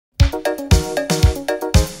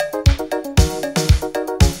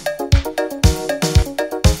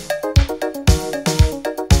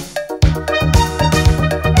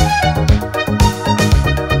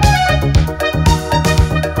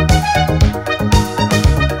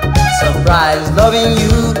Surprise loving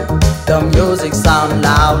you, the music sound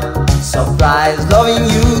loud. Surprise loving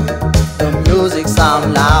you, the music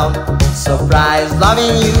sound loud. Surprise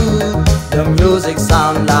loving you, the music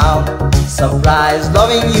sound loud. Surprise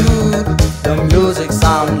loving you, the music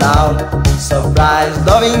sound loud. Surprise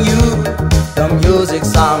loving you, the music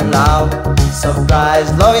sound loud.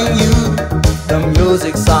 Surprise loving you, the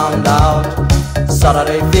music sound loud.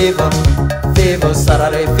 Saturday fever, fever,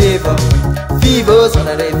 Saturday fever, fever,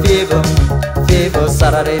 Saturday fever, fever,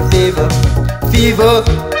 Saturday fever, fever.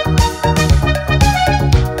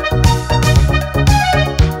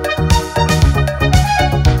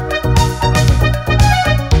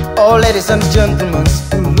 Oh, ladies and gentlemen,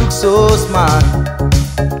 you look so smart.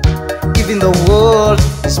 Even the world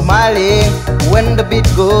is smiling when the beat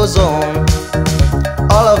goes on.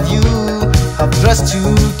 All of you have dressed to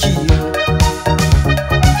kill.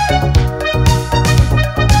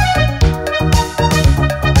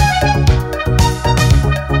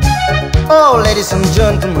 Oh, ladies and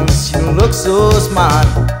gentlemen, you look so smart.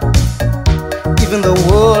 Even the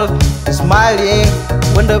world is smiling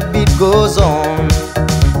when the beat goes on.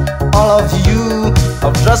 All of you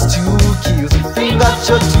have dressed to kill. She finger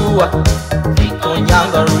chotua, Rico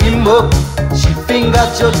Nyanga Rimo. She finger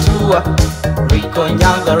chotua, Rico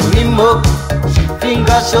Nyanga Rimo. She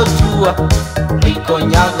finger chotua, Rico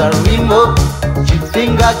Nyanga Rimo. She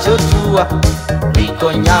finger chotua,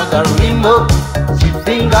 Rico Nyanga Rimo. She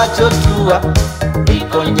finger chotua,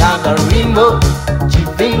 Rico Nyanga Rimo. She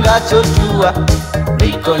finger chotua,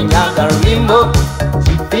 Rico Nyanga Rimo.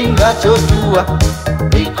 She finger chotua,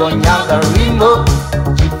 Rico Nyanga Rimo.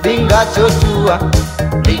 She finger chotua,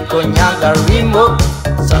 Rico Nyanga Rimo.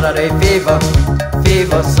 Saturday fever,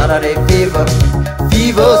 fever, Saturday fever,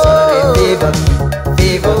 fever, Saturday fever,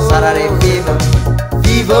 fever, Saturday fever,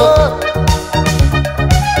 fever.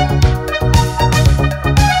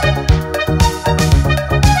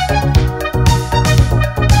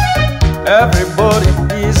 Everybody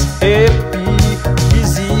is happy,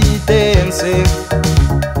 busy dancing.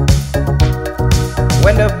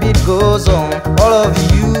 When the beat goes on, all of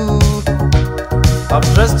you have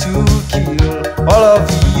dressed to kill. All of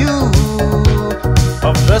you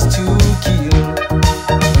have dressed to kill.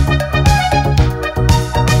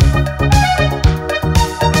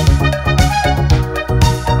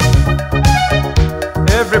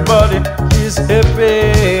 Everybody is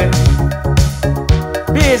happy,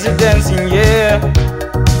 busy dancing, yeah.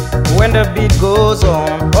 When the beat goes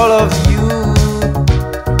on, all of you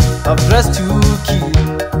have dressed to kill.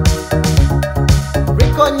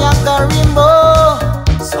 Rico Nyanga Rimo.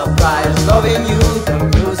 Surprise loving you, the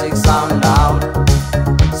music sound loud.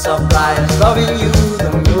 Surprise loving you, the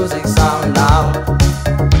music sound loud.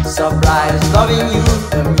 Surprise loving you,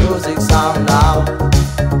 the music sound loud.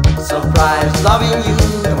 Surprise loving you,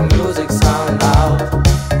 the music sound loud.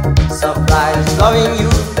 Surprise loving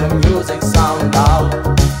you, the music sound loud.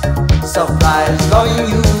 Surprise loving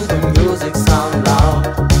you, the music sound loud.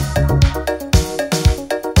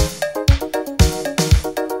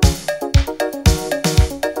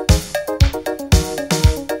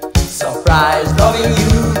 Surprise loving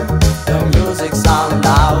you, the music sound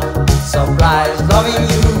loud. Surprise loving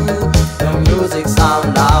you, the music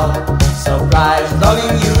sound loud. Surprise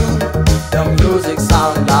loving you, the music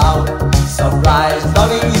sound loud. Surprise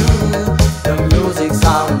loving you, the music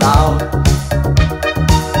sound loud.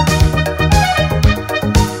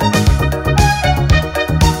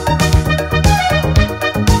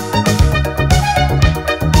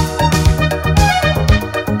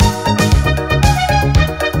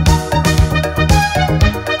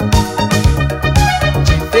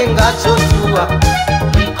 Finger chotua,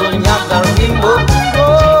 Rico Nyanga